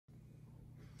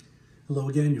Hello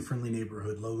again, your friendly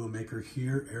neighborhood logo maker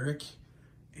here, Eric,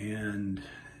 and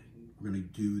we're going to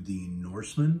do the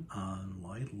Norsemen.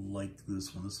 I like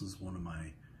this one. This is one of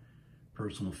my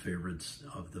personal favorites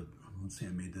of the, let's see, I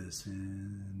made this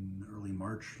in early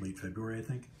March, late February, I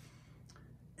think,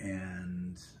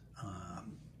 and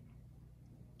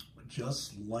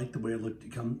just like the way it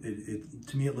looked.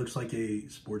 To me, it looks like a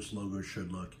sports logo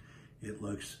should look. It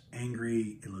looks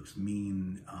angry, it looks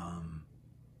mean,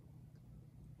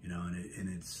 you know, and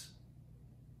it's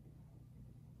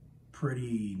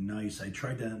pretty nice. I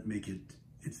tried to make it,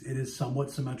 it is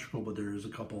somewhat symmetrical, but there's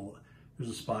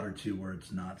a spot or two where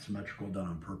it's not symmetrical, done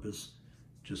on purpose,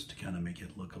 just to kind of make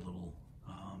it look a little,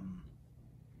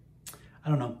 I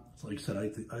don't know. Like I said, I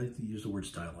like to use the word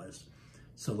stylized.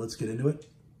 So let's get into it.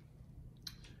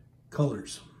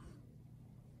 Colors.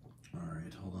 All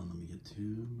right, hold on, let me get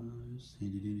to my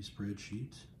handy dandy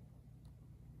spreadsheet.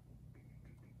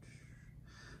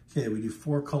 Okay, we do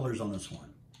 4 colors on this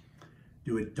one.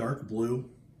 Do a dark blue,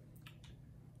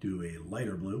 do a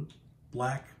lighter blue,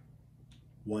 black,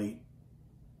 white,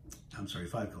 I'm sorry,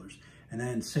 5 colors. And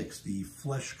then 6, the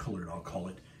flesh colored, I'll call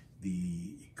it,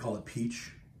 call it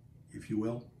peach, if you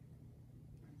will.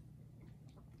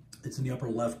 It's in the upper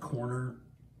left corner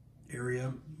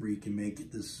area where you can make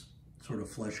it this sort of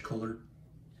flesh color.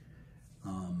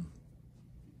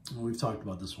 We've talked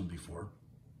about this one before.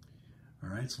 All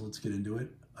right, so let's get into it.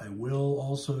 I will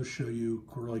also show you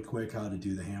really quick how to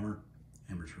do the hammer.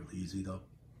 Hammer's really easy though.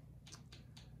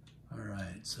 All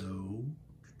right, so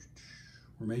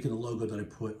we're making the logo that I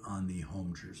put on the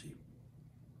home jersey.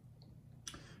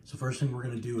 So first thing we're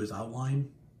gonna do is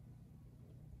outline,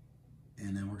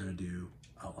 and then we're gonna do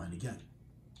outline again.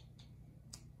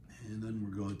 And then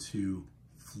we're going to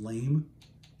flame,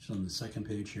 which is on the second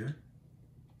page here.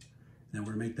 Now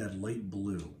we're gonna make that light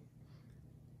blue.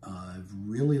 I'm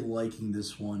really liking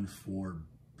this one for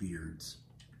beards.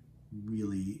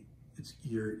 Really,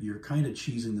 you're kind of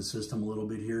cheesing the system a little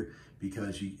bit here,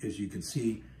 because as you can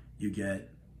see, you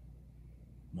get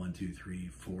 1, 2, 3,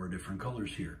 4 different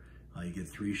colors here. You get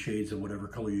 3 shades of whatever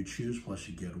color you choose, plus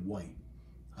you get white.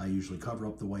 I usually cover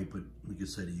up the white, but like I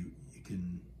said, you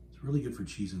can. It's really good for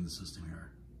cheesing the system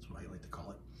here. That's what I like to call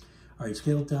it. All right,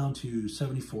 scale it down to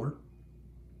 74.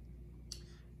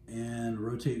 And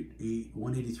rotate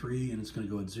 183, and it's going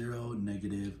to go at 0,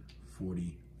 negative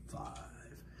 45.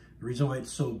 The reason why it's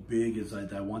so big is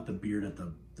I want the beard at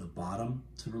the bottom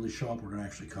to really show up. We're going to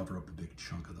actually cover up a big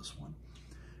chunk of this one.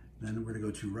 And then we're going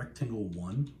to go to rectangle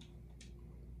 1.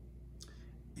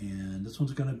 And this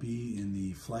one's going to be in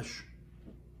the flesh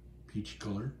peach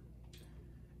color.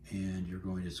 And you're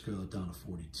going to scale it down to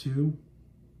 42.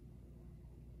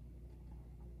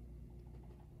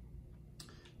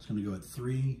 It's going to go at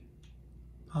 3,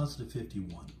 positive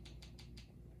 51.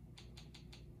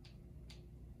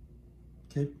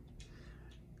 Okay.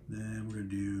 Then we're going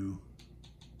to do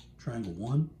triangle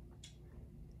 1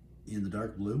 in the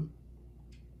dark blue.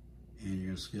 And you're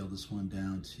going to scale this one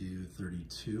down to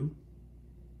 32.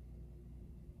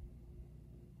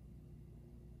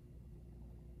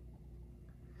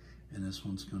 And this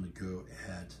one's going to go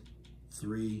at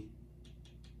 3,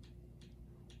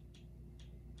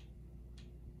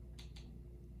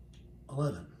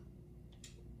 11.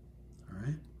 All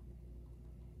right.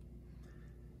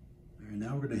 All right,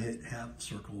 now we're going to hit half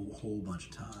circle a whole bunch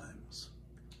of times.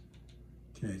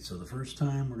 Okay, so the first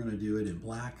time we're going to do it in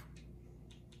black.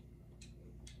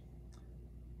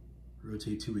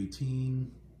 Rotate 218.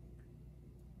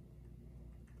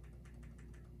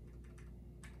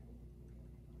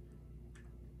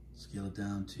 Scale it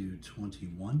down to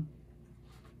 21.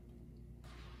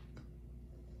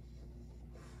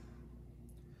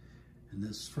 And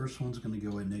this first one's going to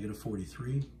go at negative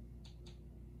 43.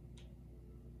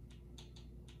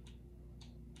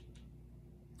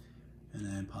 And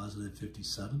then positive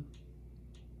 57.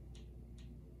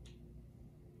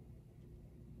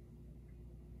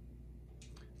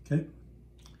 Okay.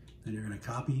 Then you're going to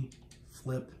copy,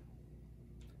 flip.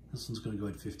 This one's going to go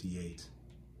at 58.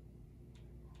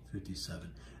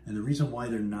 57. And the reason why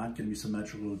they're not going to be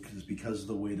symmetrical is because of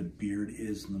the way the beard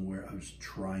is and the way I was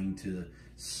trying to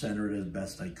center it as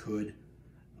best I could.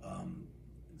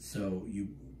 So you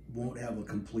won't have a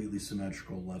completely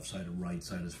symmetrical left side and right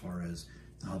side as far as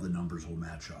how the numbers will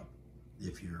match up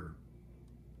if you're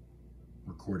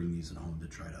recording these at home to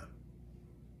try to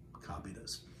copy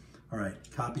this. All right,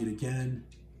 copy it again,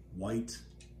 white,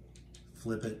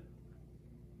 flip it,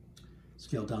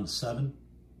 scale down to 7.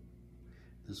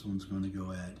 This one's going to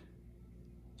go at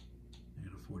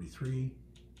negative 43,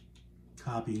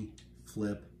 copy,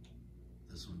 flip.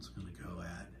 This one's going to go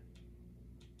at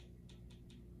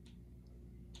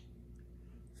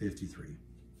 53,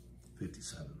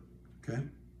 57, okay?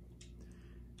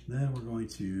 Then we're going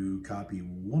to copy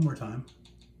one more time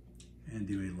and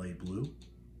do a light blue.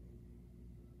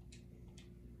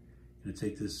 I'm gonna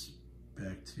take this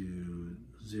back to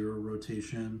 0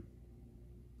 rotation.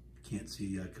 Can't see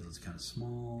yet because it's kind of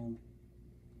small.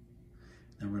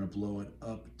 Then we're gonna blow it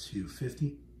up to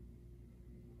 50.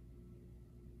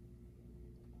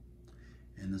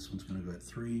 And this one's gonna go at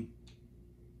 3.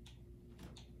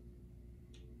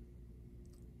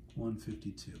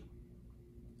 152.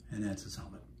 And that's his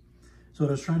helmet. So what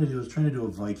I was trying to do a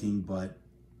Viking, but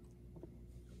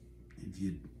if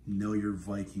you know your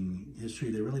Viking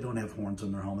history, they really don't have horns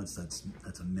on their helmets.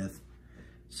 That's a myth.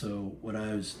 So what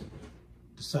I was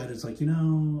decided is like, you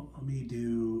know,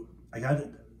 I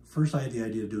had the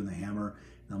idea of doing the hammer,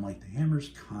 and I'm like, the hammer's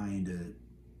kind of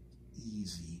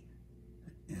easy,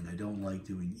 and I don't like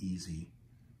doing easy.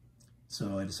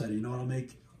 So I decided, you know what, I'll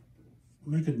make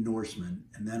a Norseman,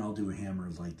 and then I'll do a hammer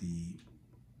as like the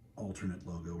alternate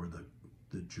logo, or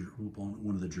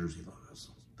one of the jersey logos.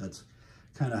 That's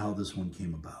kind of how this one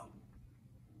came about.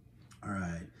 All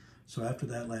right, so after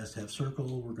that last half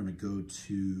circle, we're gonna go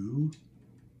to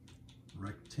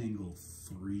rectangle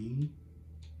 3,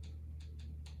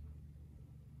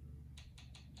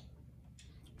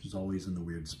 which is always in the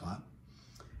weird spot.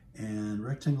 And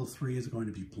rectangle 3 is going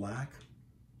to be black,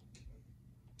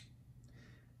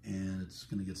 and it's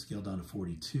going to get scaled down to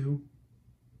 42.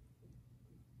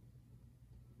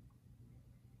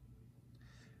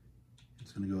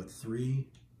 It's going to go at 3,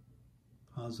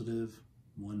 positive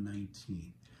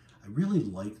 119. I really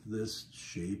like this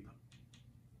shape.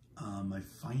 I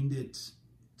find it's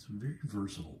very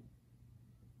versatile,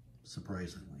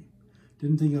 surprisingly.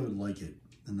 Didn't think I would like it,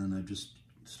 and then I just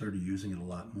started using it a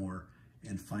lot more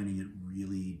and finding it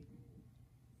really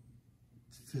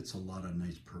fits a lot of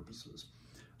nice purposes.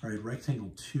 All right,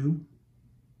 rectangle 2.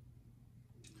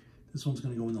 This one's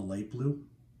going to go in the light blue.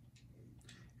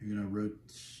 You're going to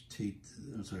rotate,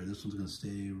 I'm sorry, this one's going to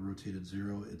stay rotated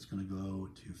 0. It's going to go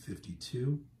to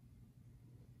 52.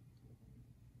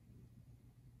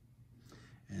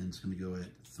 And it's going to go at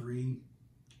 3,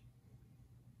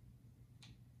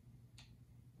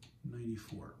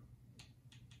 94.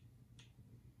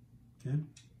 Okay.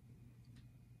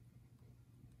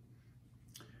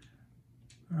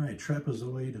 All right,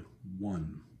 trapezoid 1.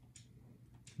 I'm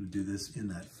going to do this in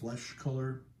that flesh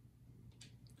color.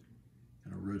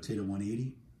 Going to rotate it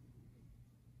 180.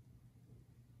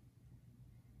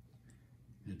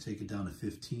 Going to take it down to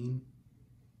 15.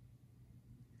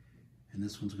 And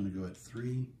this one's going to go at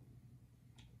 3,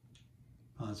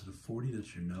 positive 40,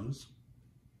 that's your nose.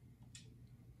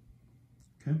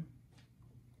 Okay.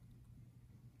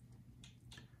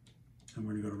 And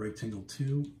we're going to go to rectangle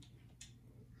 2.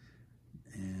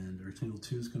 And rectangle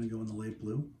 2 is going to go in the light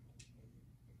blue.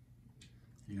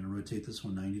 You're going to rotate this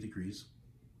one 90 degrees.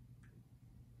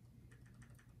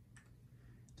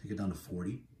 Take it down to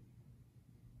 40.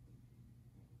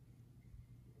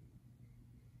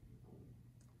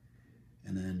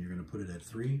 And then you're going to put it at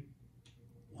 3,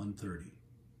 130.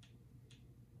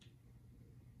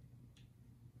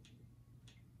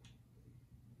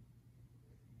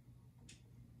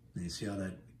 And you see how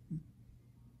that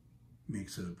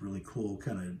makes a really cool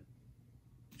kind of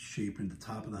shape in the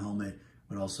top of the helmet,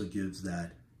 but also gives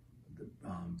that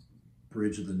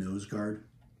bridge of the nose guard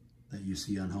that you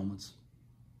see on helmets.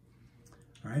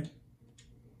 All right,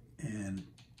 and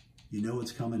you know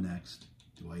what's coming next.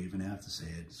 Do I even have to say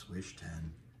it? Swish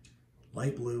 10.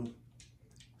 Light blue.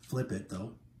 Flip it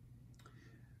though.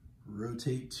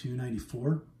 Rotate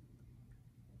 294.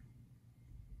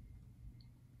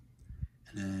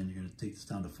 And then you're going to take this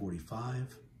down to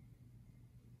 45.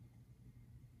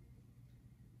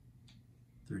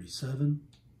 37.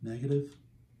 Negative.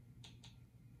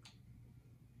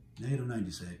 Negative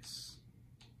 96.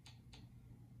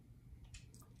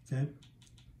 Okay.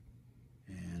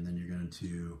 And then you're going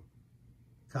to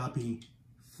copy,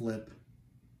 flip,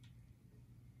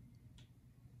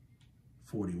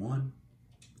 41,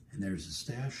 and there's the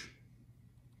stash.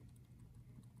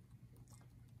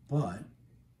 But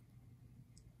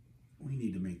we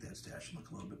need to make that stash look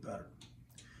a little bit better.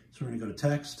 So we're going to go to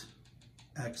text,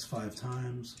 X 5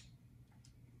 times,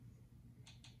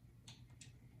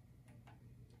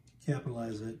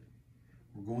 capitalize it.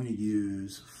 We're going to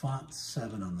use font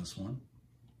 7 on this one.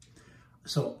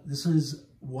 So this is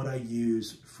what I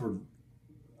use for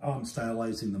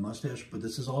stylizing the mustache, but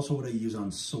this is also what I use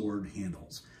on sword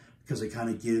handles, because it kind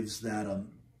of gives that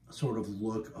sort of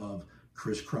look of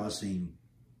crisscrossing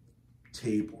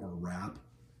tape or wrap.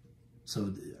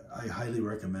 So I highly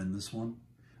recommend this one.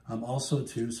 Also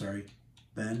too, sorry,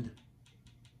 bend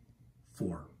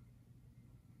 4.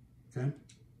 Okay?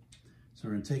 So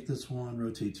we're going to take this one,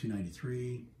 rotate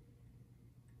 293,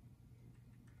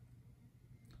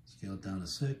 scale it down to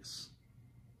 6.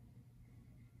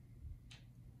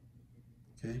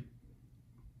 Okay?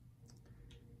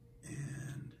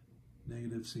 And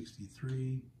negative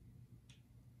 63.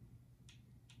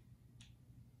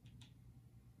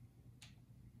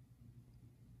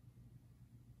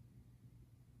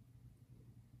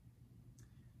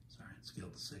 Sorry, scale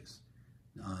to 6.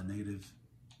 Negative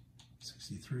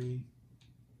 63.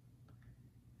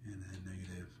 And then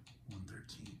negative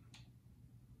 113.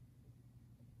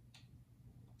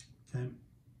 Okay.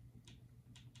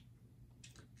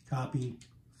 Copy,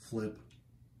 flip.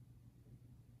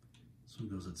 This one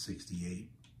goes at 68.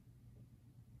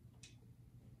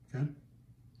 Okay.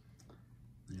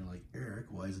 And you're like, Eric,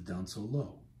 why is it down so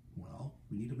low? Well,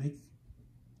 we need to make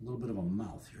a little bit of a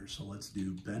mouth here. So let's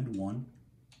do bend 1,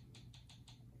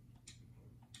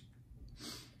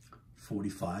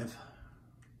 45.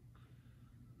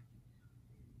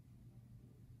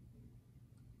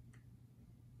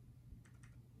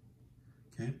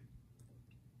 Okay.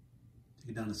 Take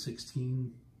it down to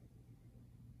 16.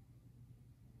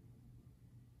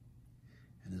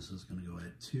 And this is going to go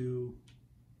at 2.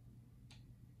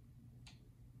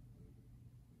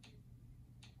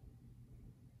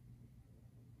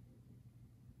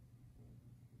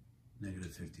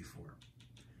 Negative 54.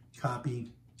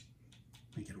 Copy,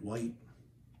 make it white.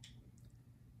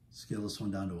 Scale this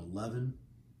one down to 11.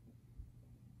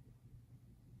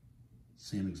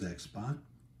 Same exact spot.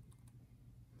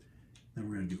 Then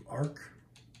we're going to do arc.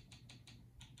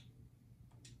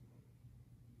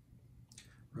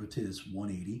 Rotate this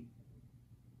 180.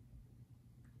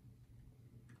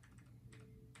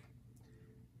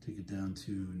 Take it down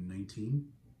to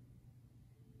 19.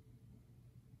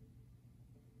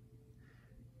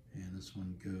 And this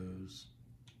one goes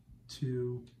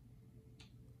 2.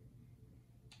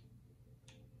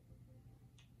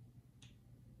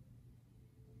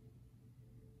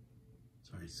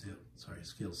 Sorry,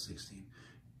 scale 16.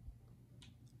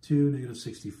 2, negative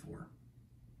 64.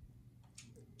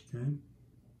 Okay.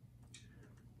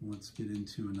 Let's get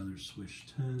into another swish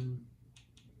 10.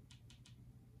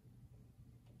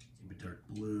 Keep it dark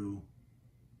blue.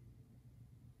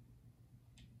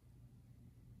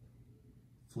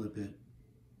 Flip it.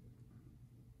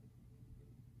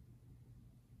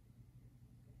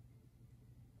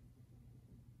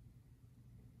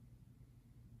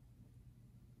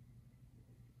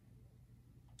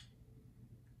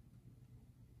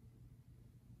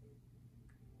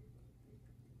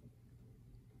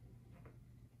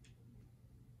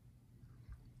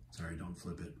 Sorry, don't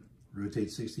flip it.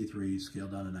 Rotate 63, scale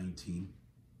down to 19.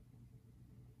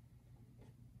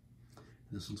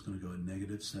 This one's going to go at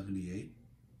negative 78.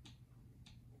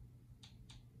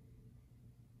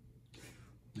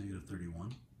 Negative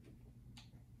 31.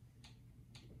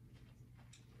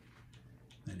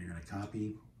 Then you're going to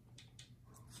copy,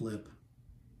 flip,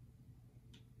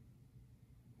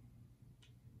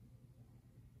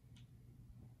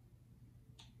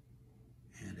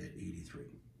 and at 83.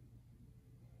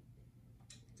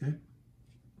 Okay.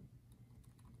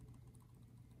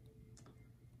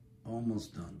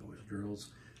 Almost done, boys and girls.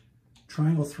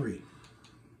 Triangle 3.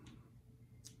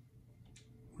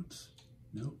 Whoops.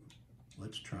 Nope.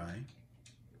 Let's try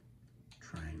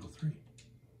triangle 3.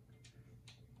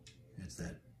 It's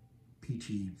that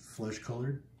peachy flesh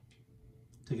colored.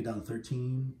 Take it down to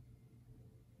 13.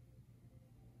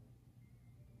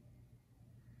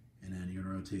 And then you're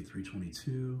going to rotate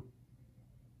 322.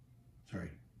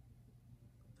 Sorry.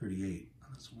 38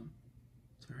 on this one.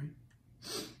 Sorry.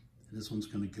 And this one's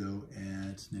going to go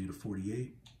at negative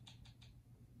 48.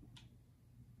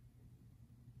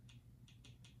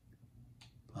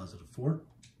 Positive 4.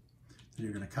 Then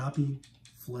you're going to copy,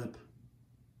 flip,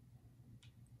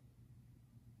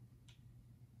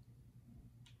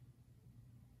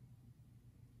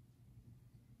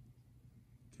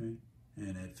 okay,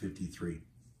 and at 53.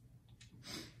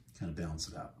 Kind of balance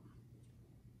it out.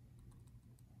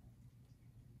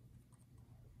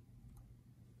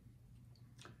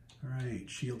 All right,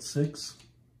 shield 6.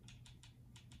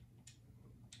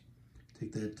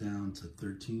 Take that down to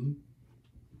 13.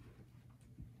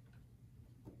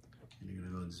 And you're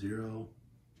going to go at 0,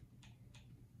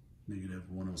 negative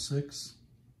 106.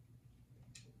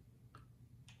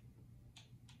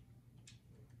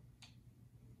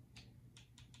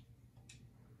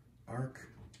 Arc,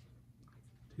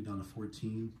 take it down to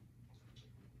 14.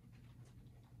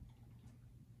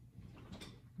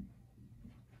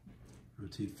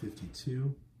 Rotate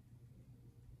 52.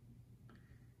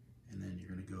 And then you're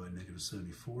going to go at negative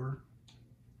 74.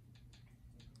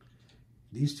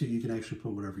 These two, you can actually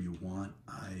put whatever you want.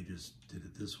 I just did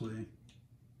it this way.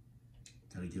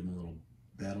 Got to give them a little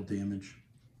battle damage.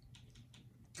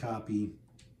 Copy.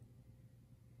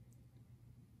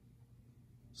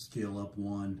 Scale up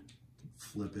one.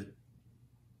 Flip it.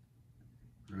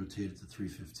 Rotate it to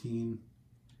 315.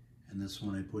 And this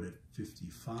one I put at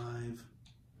 55.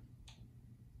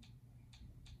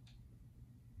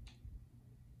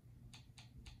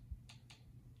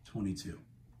 $22. All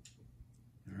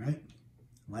right.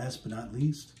 Last but not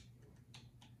least,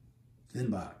 thin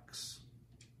box.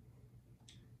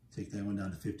 Take that one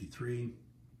down to 53. And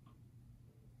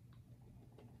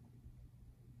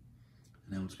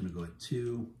now it's going to go at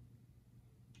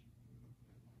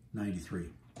 293.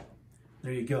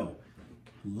 There you go.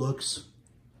 Looks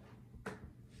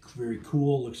very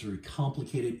cool. Looks very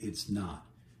complicated. It's not.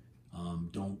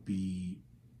 Don't be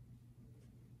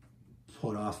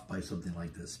put off by something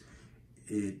like this.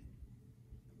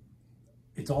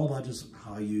 It's all about just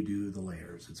how you do the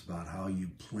layers. It's about how you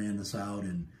plan this out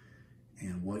and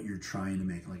what you're trying to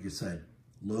make. Like I said,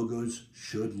 logos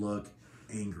should look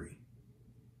angry.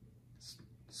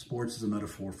 Sports is a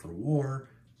metaphor for war.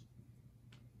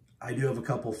 I do have a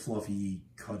couple fluffy,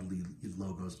 cuddly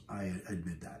logos. I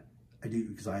admit that. I do,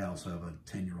 because I also have a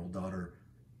 10-year-old daughter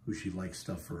who she likes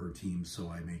stuff for her team, so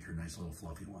I make her nice little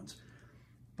fluffy ones.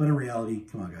 But in reality,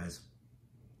 come on guys,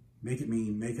 make it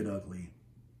mean, make it ugly,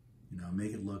 you know,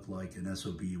 make it look like an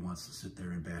SOB wants to sit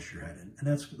there and bash your head in. And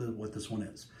that's what this one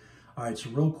is. All right, so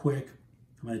real quick,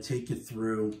 I'm going to take you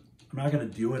through, I'm not going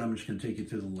to do it, I'm just going to take you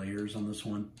through the layers on this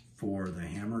one for the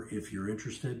hammer if you're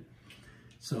interested.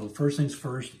 So first things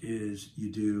first is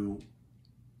you do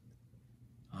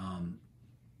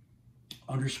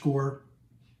underscore,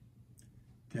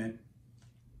 okay,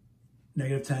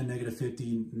 -10,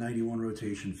 -50, 91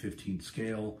 rotation, 15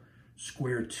 scale,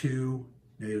 square 2,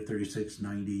 -36,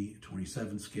 90,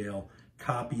 27 scale,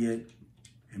 copy it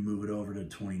and move it over to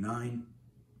 29.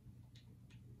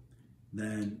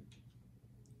 Then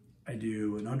I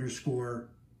do an underscore,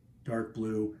 dark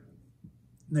blue,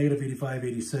 -85,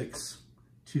 86,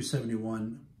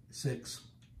 271, 6,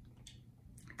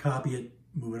 copy it,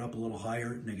 move it up a little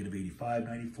higher, -85,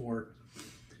 94,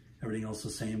 everything else the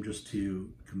same, just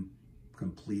to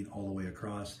complete all the way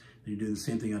across. Then you do the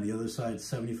same thing on the other side,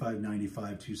 75,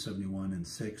 95, 271, and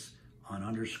 6 on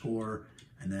underscore,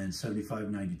 and then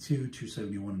 75, 92,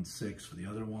 271, and 6 for the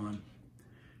other one.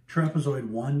 Trapezoid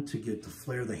 1 to get to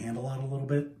flare the handle out a little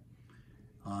bit.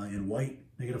 In white,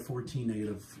 -14,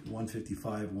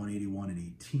 -155, 181, and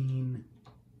 18.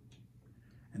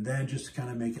 And then just to kind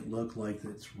of make it look like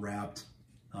it's wrapped,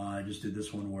 I just did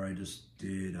this one where I just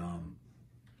did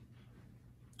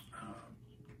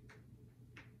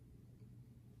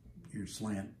your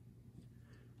slant.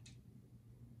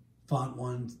 Font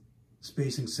 1,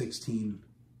 spacing 16,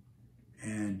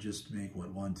 and just make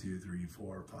what, 1, 2, 3,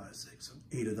 4, 5, 6,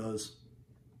 8 of those.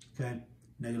 Okay,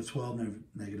 -12,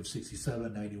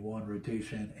 -67, 91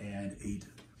 rotation, and 8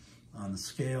 on the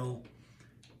scale.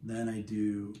 Then I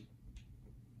do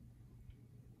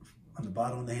on the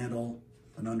bottom of the handle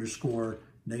an underscore,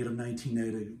 -19,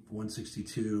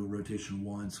 -162, rotation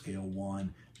 1, scale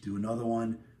 1. Do another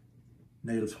one,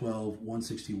 -12,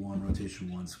 161, rotation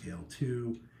 1, scale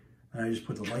 2. And I just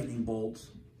put the lightning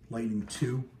bolt, lightning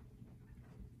 2,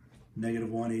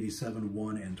 -1, 87,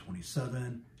 1, and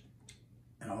 27.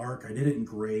 An arc, I did it in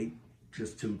gray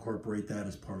just to incorporate that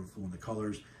as part of one of the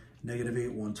colors.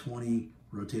 -8, 120,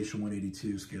 rotation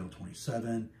 182, scale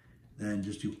 27. Then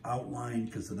just do outline,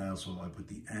 because then I put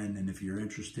the N, and if you're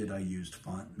interested, I used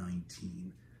font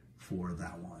 19 for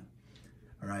that one.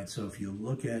 All right, so if you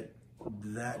look at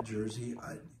that jersey,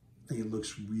 I think it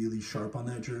looks really sharp on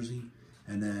that jersey.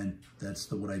 And then that's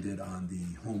what I did on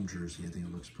the home jersey. I think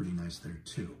it looks pretty nice there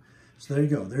too. So there you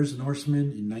go. There's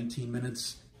Norsemen in 19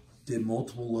 minutes. Did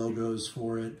multiple logos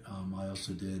for it. I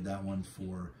also did that one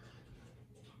for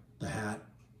the hat.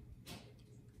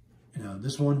 You know,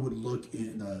 this one would look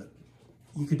in,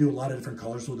 you could do a lot of different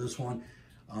colors with this one.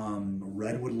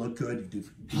 Red would look good. You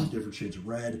do different shades of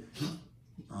red.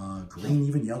 Green,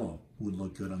 even yellow would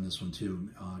look good on this one too.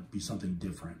 Be something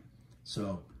different.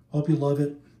 So hope you love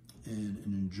it and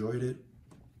enjoyed it.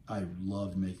 I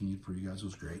loved making it for you guys. It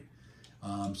was great.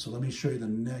 So let me show you the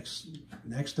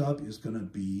next up is going to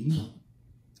be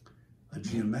a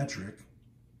geometric.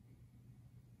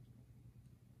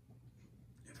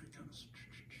 If it comes.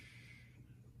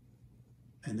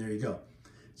 And there you go.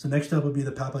 So next up would be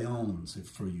the papillons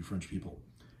for you French people.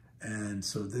 And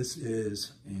so this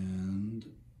is, and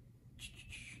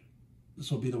this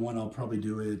will be the one I'll probably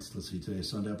do it. Let's see, today's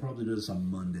Sunday. I'll probably do this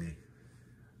on Monday.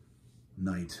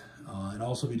 knight. And I'll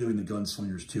also be doing the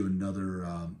gunslingers too. Another,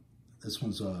 this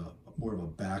one's more of a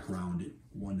background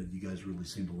one that you guys really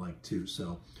seem to like too.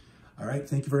 So, all right,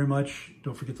 thank you very much.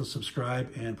 Don't forget to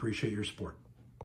subscribe and appreciate your support.